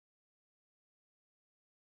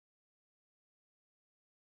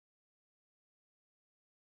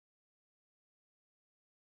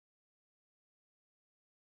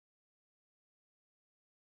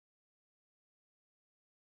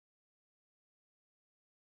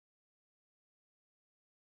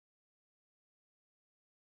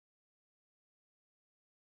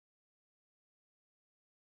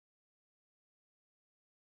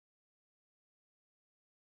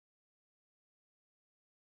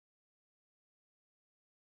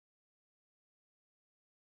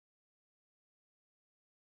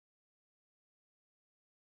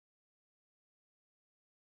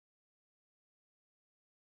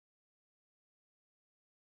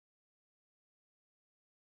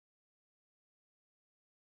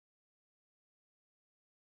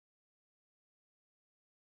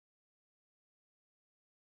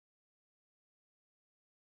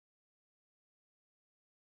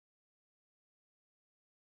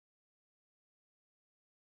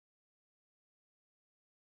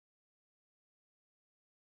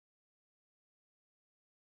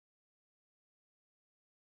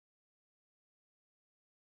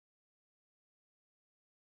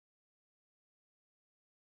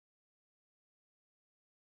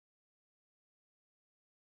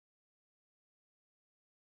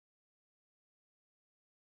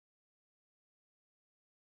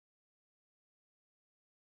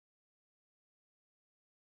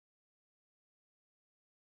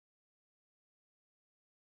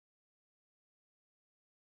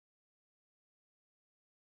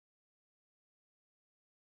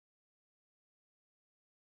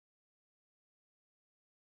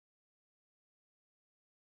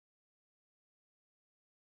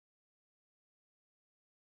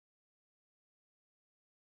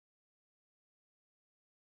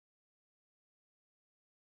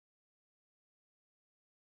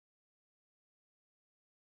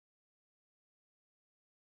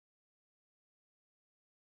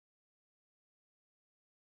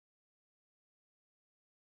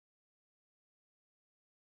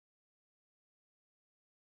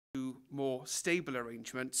more stable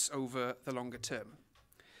arrangements over the longer term.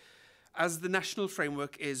 As the national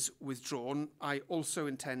framework is withdrawn, I also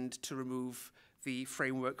intend to remove the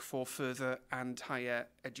framework for further and higher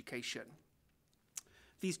education.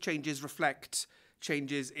 These changes reflect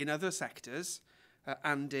changes in other sectors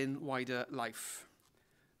and in wider life.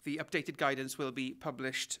 The updated guidance will be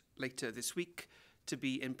published later this week to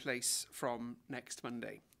be in place from next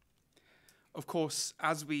Monday. Of course,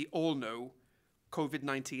 as we all know,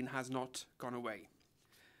 COVID-19 has not gone away.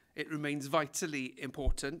 It remains vitally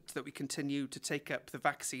important that we continue to take up the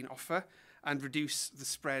vaccine offer and reduce the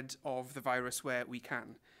spread of the virus where we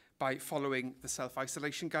can by following the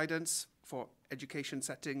self-isolation guidance for education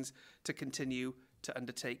settings to continue to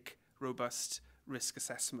undertake robust risk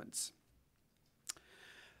assessments.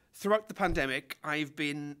 Throughout the pandemic, I've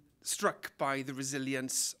been struck by the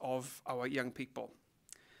resilience of our young people.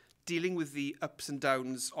 Dealing with the ups and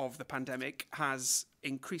downs of the pandemic has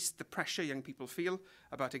increased the pressure young people feel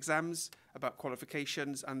about exams, about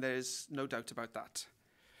qualifications, and there's no doubt about that.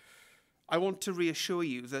 I want to reassure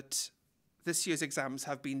you that this year's exams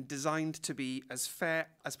have been designed to be as fair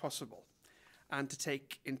as possible and to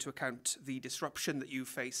take into account the disruption that you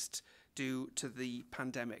faced due to the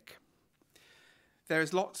pandemic. There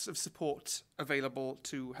is lots of support available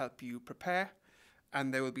to help you prepare,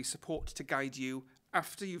 and there will be support to guide you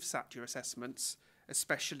after you've sat your assessments,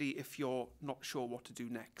 especially if you're not sure what to do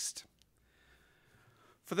next.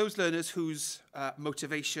 For those learners whose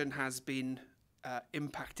motivation has been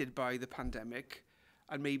impacted by the pandemic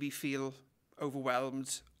and maybe feel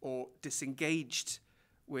overwhelmed or disengaged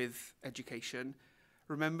with education,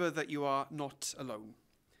 remember that you are not alone.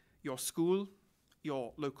 Your school,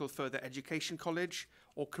 your local further education college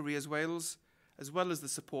or Careers Wales, as well as the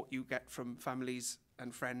support you get from families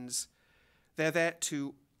and friends, they're there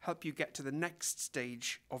to help you get to the next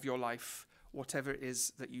stage of your life, whatever it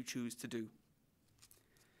is that you choose to do.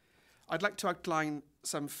 I'd like to outline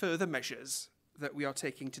some further measures that we are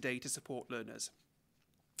taking today to support learners.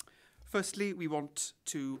 Firstly, we want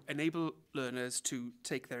to enable learners to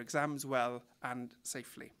take their exams well and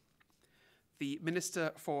safely. The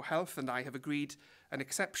Minister for Health and I have agreed an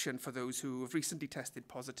exception for those who have recently tested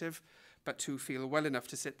positive, but who feel well enough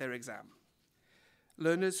to sit their exam.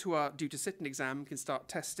 Learners who are due to sit an exam can start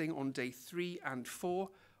testing on day 3 and 4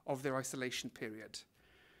 of their isolation period.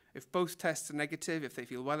 If both tests are negative, if they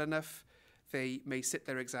feel well enough, they may sit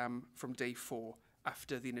their exam from day 4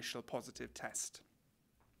 after the initial positive test.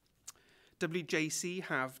 WJC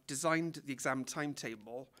have designed the exam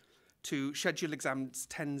timetable to schedule exams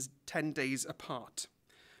 10 days apart,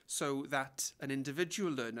 so that an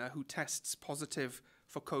individual learner who tests positive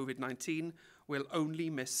for COVID-19 will only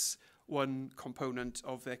miss one component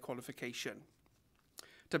of their qualification.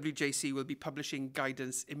 WJC will be publishing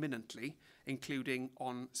guidance imminently, including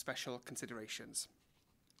on special considerations.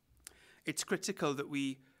 It's critical that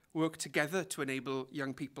we work together to enable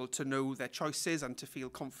young people to know their choices and to feel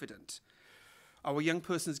confident. Our Young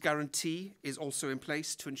Person's Guarantee is also in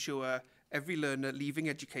place to ensure every learner leaving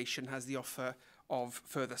education has the offer of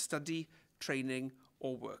further study, training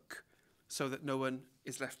or work, so that no one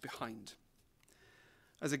is left behind.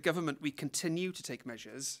 As a government, we continue to take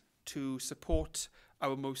measures to support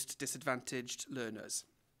our most disadvantaged learners.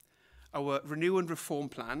 Our Renew and Reform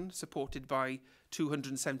plan, supported by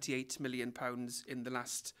 £278 million in the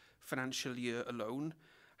last financial year alone,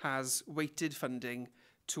 has weighted funding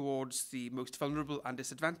towards the most vulnerable and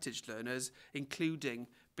disadvantaged learners, including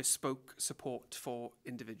bespoke support for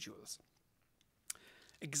individuals.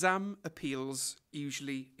 Exam appeals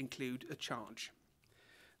usually include a charge.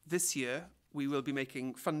 This year, we will be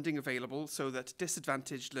making funding available so that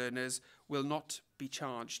disadvantaged learners will not be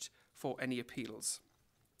charged for any appeals.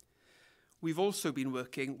 We've also been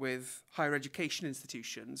working with higher education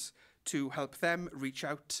institutions to help them reach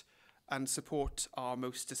out and support our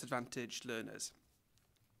most disadvantaged learners.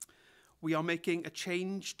 We are making a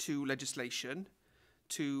change to legislation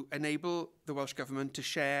to enable the Welsh Government to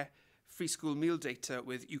share free school meal data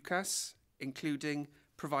with UCAS, including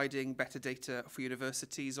providing better data for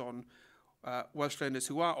universities on Welsh learners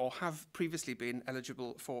who are or have previously been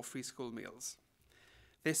eligible for free school meals.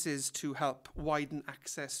 This is to help widen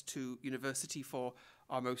access to university for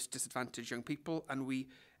our most disadvantaged young people, and we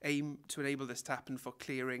aim to enable this to happen for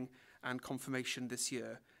clearing and confirmation this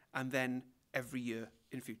year, and then every year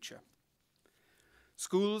in future.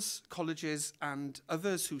 Schools, colleges and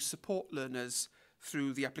others who support learners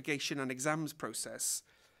through the application and exams process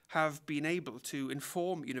have been able to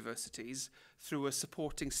inform universities through a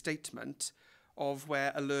supporting statement of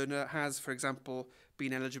where a learner has, for example,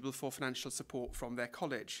 been eligible for financial support from their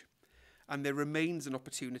college. and there remains an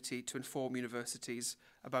opportunity to inform universities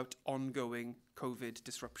about ongoing COVID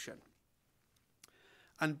disruption.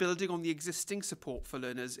 And building on the existing support for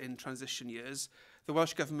learners in transition years, the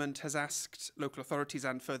Welsh Government has asked local authorities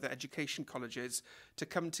and further education colleges to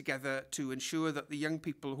come together to ensure that the young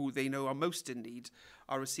people who they know are most in need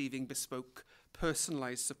are receiving bespoke,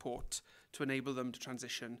 personalised support to enable them to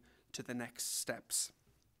transition to the next steps.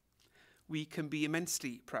 We can be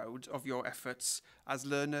immensely proud of your efforts as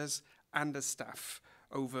learners and as staff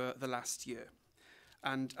over the last year.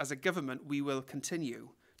 And as a government, we will continue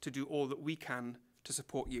to do all that we can to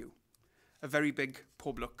support you. A very big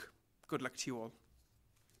pob lwc. Good luck to you all.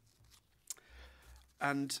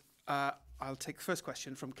 And I'll take the first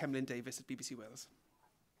question from Cemlyn Davies at BBC Wales.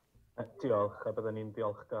 Diolch, a byddwn ni'n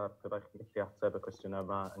diolchgar byddai'ch chi'n gallu ateb y cwestiwn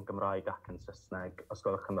yma yn Gymraeg ac yn Saesneg, os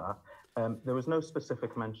gwelwch yn dda. There was no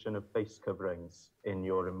specific mention of face coverings in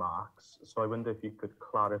your remarks, so I wonder if you could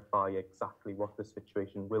clarify exactly what the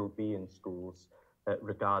situation will be in schools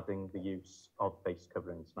regarding the use of face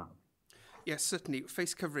coverings now. Yes, certainly.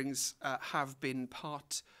 Face coverings have been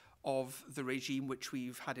part of the regime which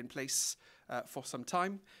we've had in place for some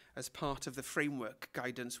time as part of the framework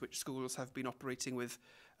guidance which schools have been operating with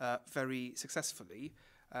very successfully.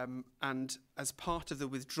 And as part of the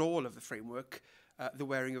withdrawal of the framework, the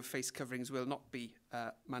wearing of face coverings will not be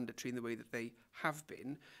mandatory in the way that they have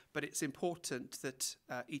been. But it's important that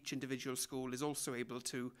each individual school is also able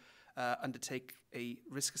to undertake a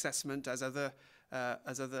risk assessment as other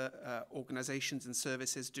organisations and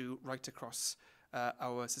services do right across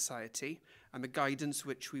our society, and the guidance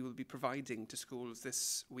which we will be providing to schools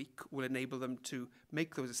this week will enable them to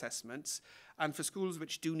make those assessments, and for schools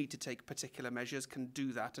which do need to take particular measures can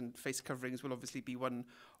do that, and face coverings will obviously be one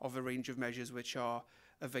of a range of measures which are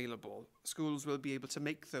available. Schools will be able to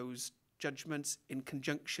make those judgments in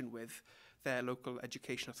conjunction with their local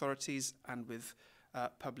education authorities and with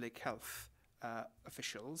public health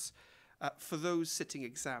officials. For those sitting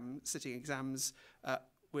exams,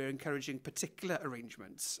 we're encouraging particular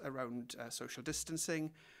arrangements around social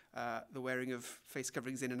distancing, the wearing of face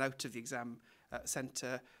coverings in and out of the exam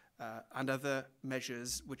centre, and other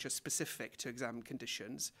measures which are specific to exam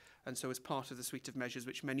conditions. And so as part of the suite of measures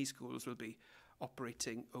which many schools will be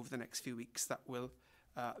operating over the next few weeks, that will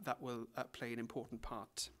play an important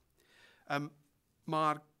part.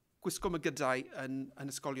 Mae'r gwisgo mygydau yn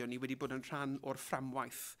ysgolion ni wedi bod yn rhan o'r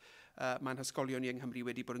fframwaith. Mae'n ysgolion ni yng Nghymru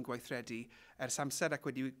wedi bod yn gweithredu ers amser ac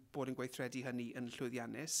wedi bod yn gweithredu hynny yn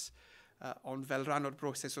llwyddiannus. Ond fel rhan o'r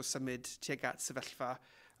broses o symud tuag at sefyllfa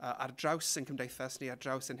ar draws yn cymdeithas ni, ar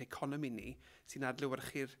draws yn economi ni, sy'n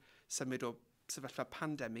adlewyrchu'r symud o sefyllfa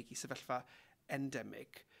pandemig i sefyllfa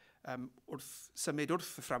endemig. Wrth symud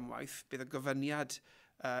wrth y fframwaith, bydd y gofyniad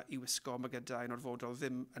i wisgo mygydau yn orfodol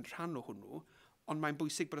ddim yn rhan o hwnnw, ond mae'n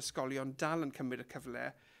bwysig bod ysgolion dal yn cymryd y cyfle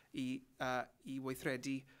i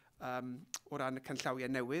weithredu o ran y canllawiau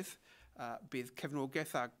newydd. Bydd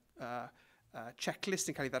cefnogaeth a checklist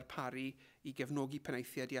yn cael ei ddarparu i gefnogi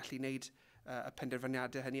penaethiaid i allu wneud y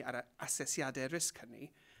penderfyniadau hynny ar y asesiadau risg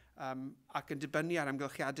hynny. Ac yn dibynnu ar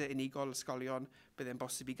amgylchiadau unigol ysgolion, bydd e'n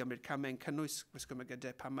bosib i gymryd camau yn cynnwys wisgo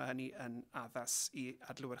mygydau pan mae hynny yn addas i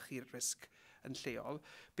adlewyrchu'r risg yn lleol.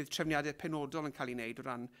 Bydd trefniadau penodol yn cael ei wneud o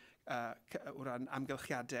ran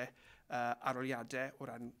amgylchiadau aroliadau, o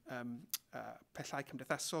ran pellau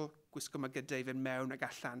cymdeithasol, gwisgo mygydau i fynd mewn ac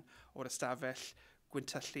allan o'r ystafell,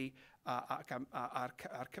 gwyntyllu a'r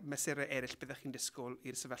mesurau eraill byddwch chi'n disgwyl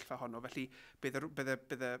i'r sefyllfa honno. Felly bydd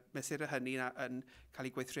y mesurau hynny yn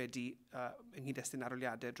cael ei gweithredu yng nghyd-destun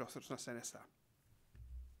aroliadau dros yr wythnosau nesaf.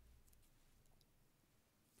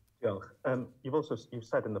 Diolch. You've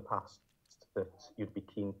said in the past that you'd be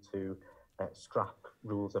keen to scrap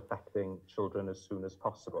rules affecting children as soon as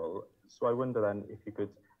possible. So I wonder then if you could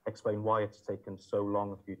explain why it's taken so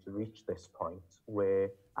long for you to reach this point where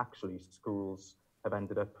actually schools have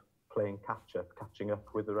ended up playing catching up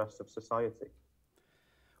with the rest of society.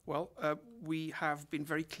 Well, we have been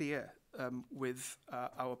very clear with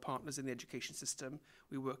our partners in the education system.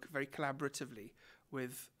 We work very collaboratively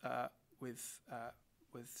with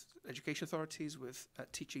education authorities, with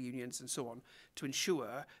teacher unions and so on, to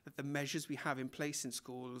ensure that the measures we have in place in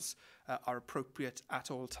schools are appropriate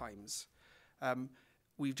at all times.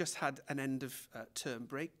 We've just had an end of term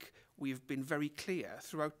break. We've been very clear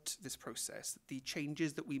throughout this process that the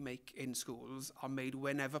changes that we make in schools are made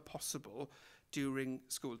whenever possible during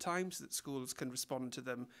school time, so that schools can respond to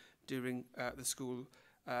them during the school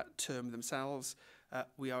term themselves.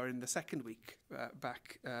 We are in the second week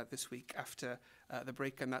back this week after the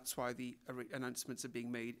break, and that's why the announcements are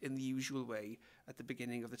being made in the usual way at the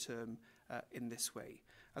beginning of the term in this way.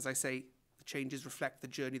 As I say, The changes reflect the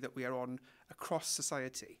journey that we are on across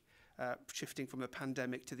society, shifting from the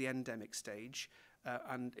pandemic to the endemic stage,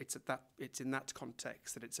 and it's in that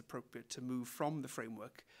context that it's appropriate to move from the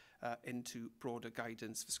framework into broader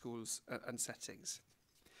guidance for schools and settings.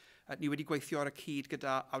 Ni wedi gweithio ar y cyd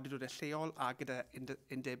gyda awdurdodau lleol a gyda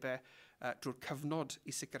undebau drwy'r cyfnod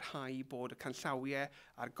I sicrhau bod y canllawiau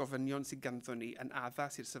a'r gofynion sydd ganddon ni yn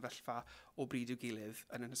addas i'r sefyllfa o bryd i'w gilydd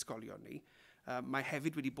yn ein ysgolion ni. Mae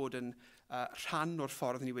hefyd wedi bod yn rhan o'r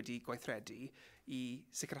ffordd ni wedi gweithredu I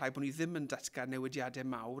sicrhau bod ni ddim yn datgan newidiadau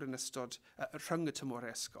mawr yn ystod rhwng y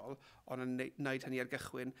tymorau ysgol, ond yn wneud hynny ar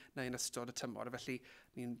gychwyn neu yn ystod y tymor. Felly,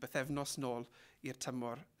 ni'n bythefnos nôl i'r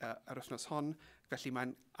tymor yr wythnos hon, felly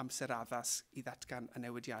mae'n amser addas I ddatgan y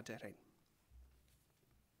newidiadau rhain.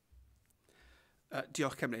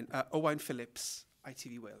 Diolch Cymryn. Owain Phillips,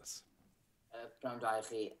 ITV Wales. Pnawn da I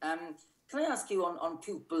chi. Can I ask you on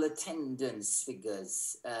pupil attendance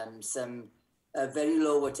figures? Some very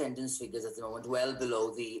low attendance figures at the moment, well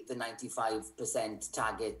below the 95%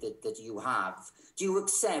 target that you have. Do you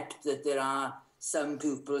accept that there are some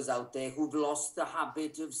pupils out there who've lost the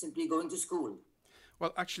habit of simply going to school?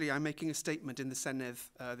 Well, actually, I'm making a statement in the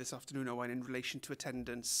Cynhadledd this afternoon, Owain, in relation to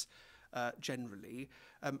attendance generally.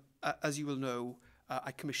 As you will know,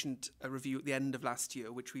 I commissioned a review at the end of last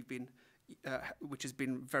year, which has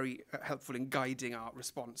been very helpful in guiding our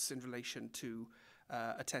response in relation to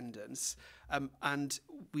attendance. And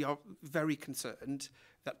we are very concerned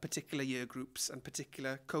that particular year groups and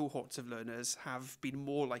particular cohorts of learners have been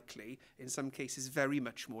more likely, in some cases very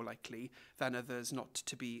much more likely, than others not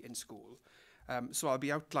to be in school. So I'll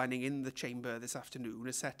be outlining in the chamber this afternoon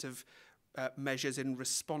a set of measures in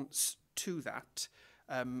response to that.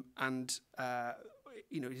 It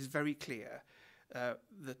is very clear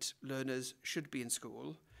that learners should be in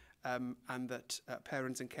school and that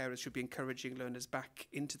parents and carers should be encouraging learners back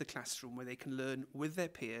into the classroom where they can learn with their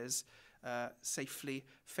peers safely,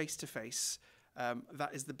 face-to-face.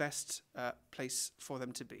 That is the best place for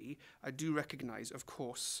them to be. I do recognise, of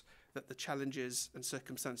course, that the challenges and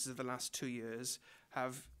circumstances of the last 2 years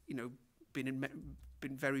have,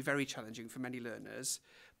 been very, very challenging for many learners.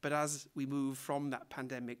 But as we move from that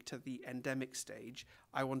pandemic to the endemic stage,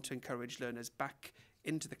 I want to encourage learners back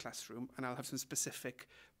into the classroom, and I'll have some specific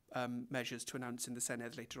measures to announce in the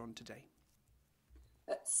Cynhadledd later on today.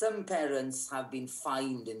 Some parents have been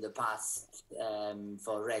fined in the past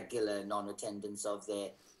for regular non-attendance of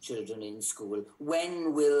their children in school.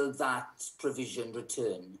 When will that provision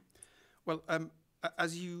return? Well,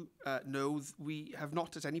 as you know, we have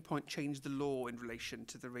not at any point changed the law in relation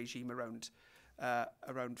to the regime around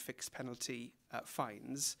fixed penalty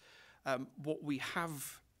fines. What we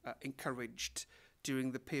have encouraged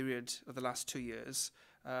during the period of the last 2 years,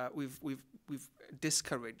 we've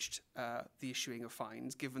discouraged the issuing of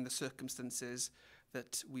fines, given the circumstances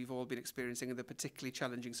that we've all been experiencing and the particularly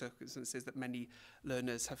challenging circumstances that many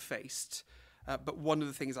learners have faced. But one of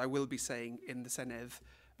the things I will be saying in the Cynhadledd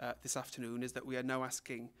this afternoon is that we are now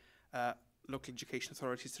asking local education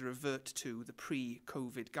authorities to revert to the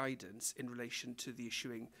pre-COVID guidance in relation to the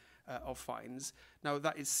issuing of fines. Now,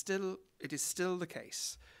 it is still the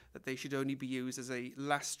case that they should only be used as a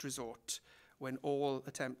last resort when all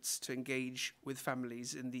attempts to engage with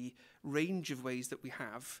families in the range of ways that we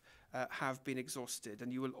have been exhausted.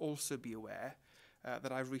 And you will also be aware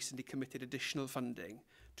that I've recently committed additional funding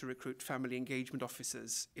to recruit family engagement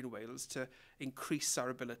officers in Wales to increase our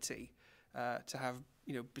ability to have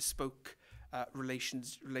bespoke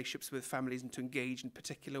relationships with families and to engage in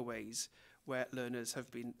particular ways where learners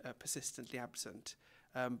have been persistently absent.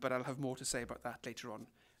 But I'll have more to say about that later on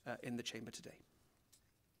in the chamber today.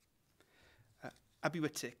 Abi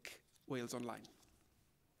Wittick, Wales Online.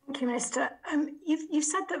 Thank you, Minister. You've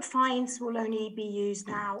said that fines will only be used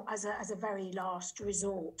now as a very last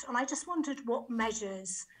resort. And I just wondered what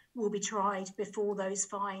measures will be tried before those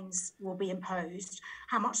fines will be imposed,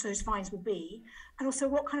 how much those fines will be, and also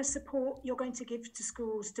what kind of support you're going to give to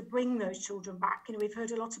schools to bring those children back. We've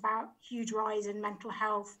heard a lot about huge rise in mental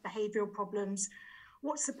health, behavioural problems.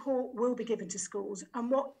 What support will be given to schools,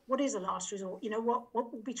 and what is a last resort? What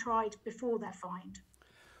will be tried before they're fined?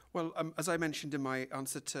 Well, as I mentioned in my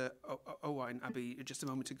answer to Owain, Abi, just a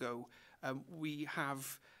moment ago, we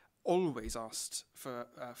have always asked for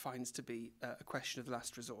fines to be a question of the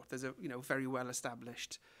last resort. There's a very well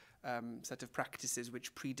established set of practices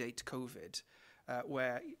which predate COVID,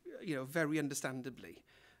 where very understandably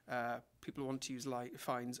people want to use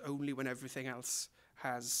fines only when everything else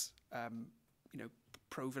has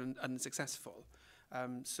proven unsuccessful.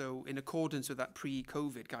 So in accordance with that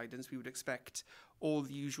pre-COVID guidance, we would expect all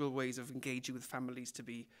the usual ways of engaging with families to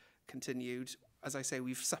be continued. As I say,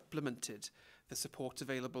 we've supplemented the support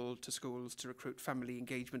available to schools to recruit family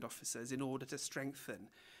engagement officers in order to strengthen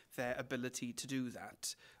their ability to do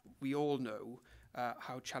that. We all know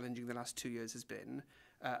how challenging the last 2 years has been,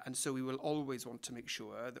 and so we will always want to make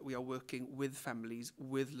sure that we are working with families,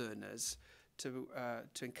 with learners, to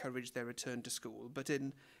encourage their return to school. But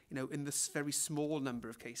in this very small number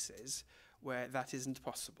of cases where that isn't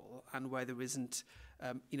possible and where there isn't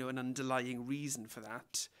an underlying reason for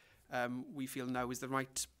that, we feel now is the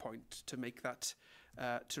right point to make that,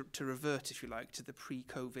 to revert, if you like, to the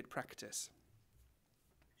pre-COVID practice.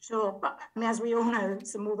 Sure, but I mean, as we all know,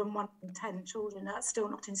 so more than 1 in 10 children are still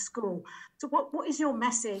not in school. So what is your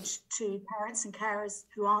message to parents and carers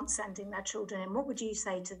who aren't sending their children in? What would you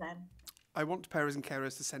say to them? I want parents and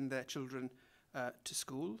carers to send their children to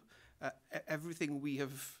school. Everything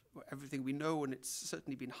we know, and it's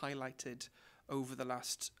certainly been highlighted over the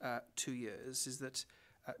last 2 years, is that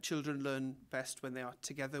children learn best when they are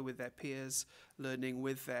together with their peers, learning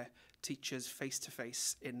with their teachers face to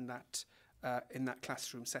face in that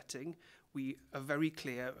classroom setting. We are very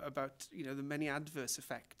clear about the many adverse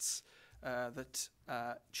effects that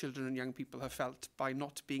children and young people have felt by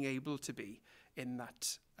not being able to be in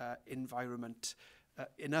that environment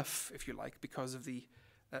enough, if you like, because of the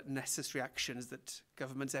necessary actions that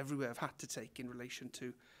governments everywhere have had to take in relation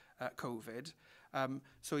to COVID.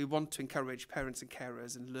 So we want to encourage parents and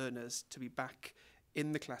carers and learners to be back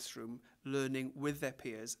in the classroom, learning with their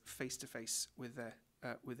peers, face to face with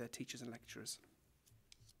their teachers and lecturers.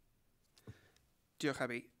 Diolch,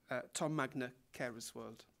 Abby. Tom Magner, Carers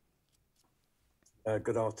World.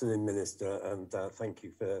 Good afternoon, Minister, and thank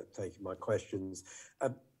you for taking my questions.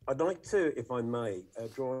 I'd like to, if I may,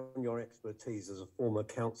 draw on your expertise as a former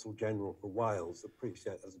Counsel General for Wales,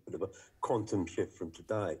 appreciate as a bit of a quantum shift from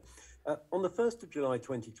today. On the 1st of July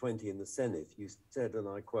 2020 in the Senedd, you said, and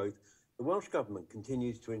I quote, "The Welsh Government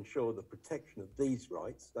continues to ensure the protection of these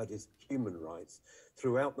rights, that is, human rights,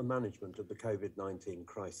 throughout the management of the COVID-19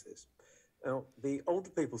 crisis." Now, the Older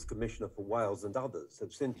People's Commissioner for Wales and others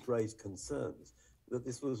have since raised concerns that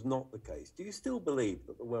this was not the case. Do you still believe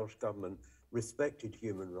that the Welsh Government respected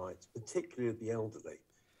human rights, particularly of the elderly,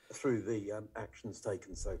 through the actions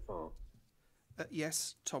taken so far?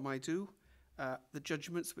 Yes, Tom, I do. The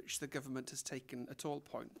judgments which the government has taken at all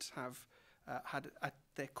points have had at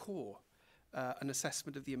their core an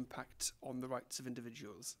assessment of the impact on the rights of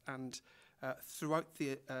individuals. And throughout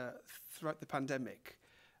the pandemic,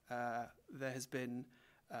 there has been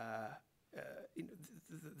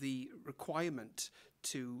the requirement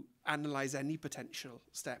to analyse any potential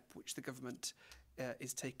step which the government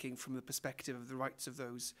is taking from the perspective of the rights of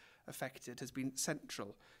those affected has been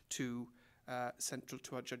central to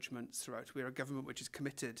our judgments throughout. We're a government which is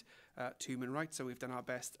committed to human rights, so we've done our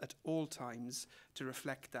best at all times to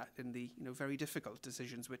reflect that in the very difficult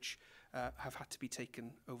decisions which have had to be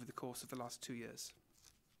taken over the course of the last 2 years.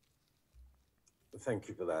 Thank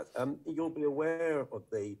you for that. You'll be aware of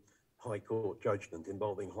the High Court judgment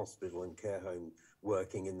involving hospital and care home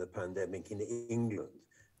working in the pandemic in England,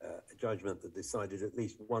 a judgment that decided at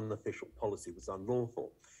least one official policy was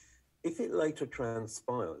unlawful. If it later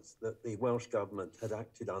transpires that the Welsh Government had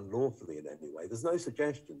acted unlawfully in any way, there's no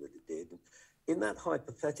suggestion that it did. In that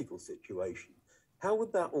hypothetical situation, how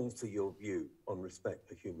would that alter your view on respect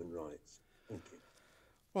for human rights? Thank you.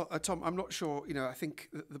 Well, Tom, I'm not sure. I think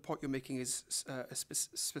the point you're making is a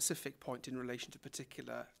specific point in relation to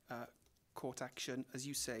particular court action, as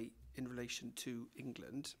you say, in relation to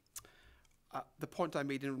England. The point I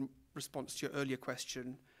made in response to your earlier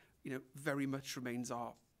question, very much remains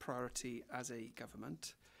our priority as a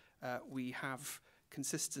government. We have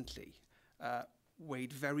consistently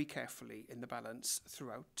weighed very carefully in the balance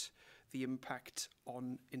throughout the impact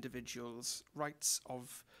on individuals' rights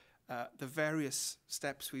of the various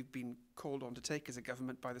steps we've been called on to take as a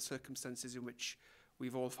government by the circumstances in which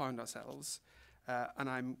we've all found ourselves. And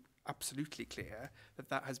I'm absolutely clear that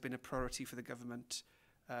that has been a priority for the government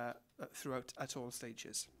throughout at all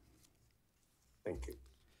stages. Thank you.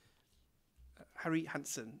 Harry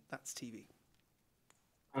Hansen, That's TV.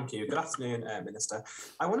 Thank you. Good afternoon, Minister.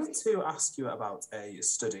 I wanted to ask you about a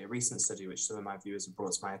recent study, which some of my viewers have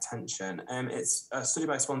brought to my attention. It's a study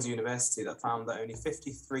by Swansea University that found that only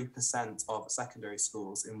 53% of secondary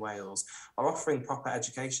schools in Wales are offering proper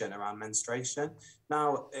education around menstruation.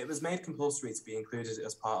 Now, it was made compulsory to be included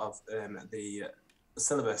as part of the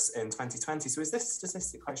syllabus in 2020. So is this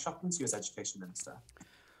statistic quite shocking to you as Education Minister?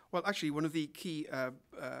 Well, actually, one of the key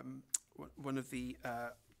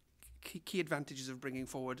key advantages of bringing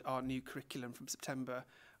forward our new curriculum from September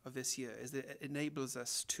of this year is that it enables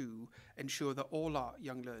us to ensure that all our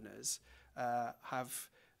young learners have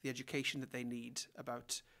the education that they need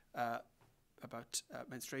about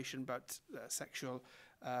menstruation, about sexual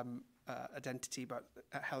identity, about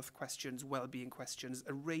health questions, well-being questions,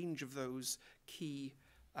 a range of those key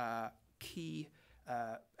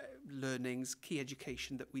learnings, key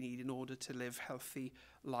education that we need in order to live healthy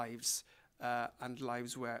lives and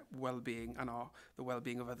lives where well-being and the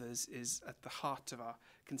well-being of others is at the heart of our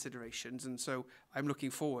considerations. And so I'm looking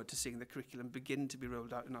forward to seeing the curriculum begin to be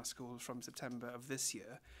rolled out in our schools from September of this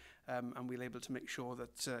year. And we'll able to make sure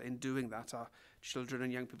that in doing that, our children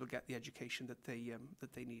and young people get the education that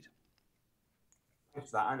they need. Thank you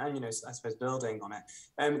for that. And I suppose building on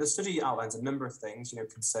it, the study outlines a number of things,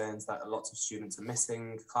 concerns that lots of students are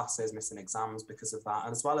missing classes, missing exams because of that,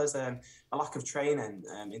 and as well as a lack of training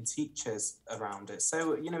in teachers around it.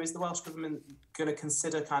 So, is the Welsh Government going to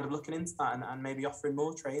consider kind of looking into that and maybe offering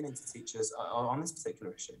more training to teachers on this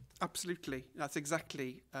particular issue? Absolutely. That's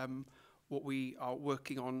exactly what we are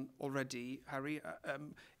working on already, Harry,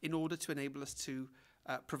 in order to enable us to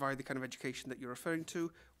provide the kind of education that you're referring to.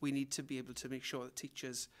 We need to be able to make sure that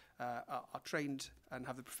teachers are trained and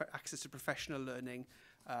have the access to professional learning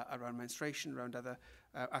around menstruation, around other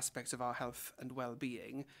aspects of our health and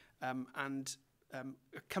well-being. And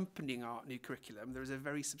accompanying our new curriculum, there is a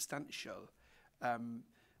very substantial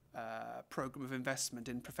programme of investment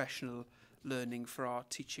in professional learning for our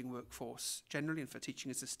teaching workforce generally and for teaching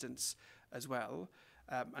assistants as well.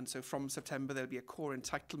 And so from September, there'll be a core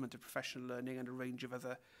entitlement of professional learning and a range of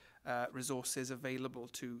other resources available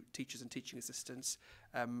to teachers and teaching assistants.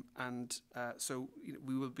 So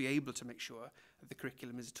we will be able to make sure that the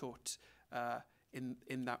curriculum is taught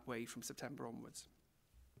in that way from September onwards.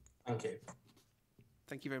 Thank you.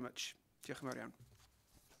 Thank you very much. Diolch yn fawr iawn.